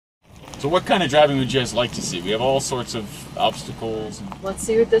So what kind of driving would you guys like to see? We have all sorts of obstacles. Let's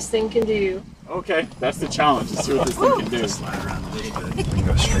see what this thing can do. Okay, that's the challenge. Let's see what this thing can do. Slide around a little bit. We can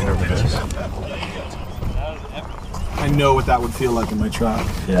go straight over this. I know what that would feel like in my truck.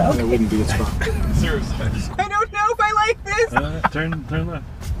 Yeah. And it wouldn't be as fun. Seriously. I don't know if I like this. Turn left.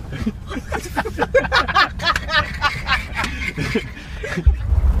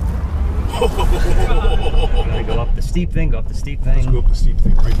 Go up the steep thing, go up the steep thing. Let's go up the steep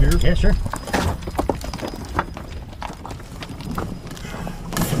thing right here. Yeah, sure.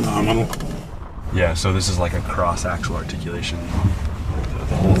 Phenomenal. Yeah, so this is like a cross-axle articulation.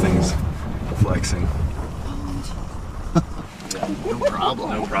 The whole thing's flexing. No problem.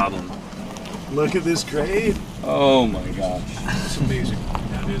 No problem. Look at this grade. Oh my gosh. It's amazing.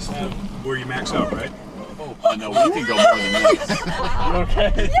 That is where you max out, right? Oh no, we can go more than this. You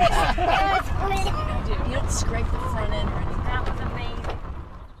okay? You don't scrape the front end or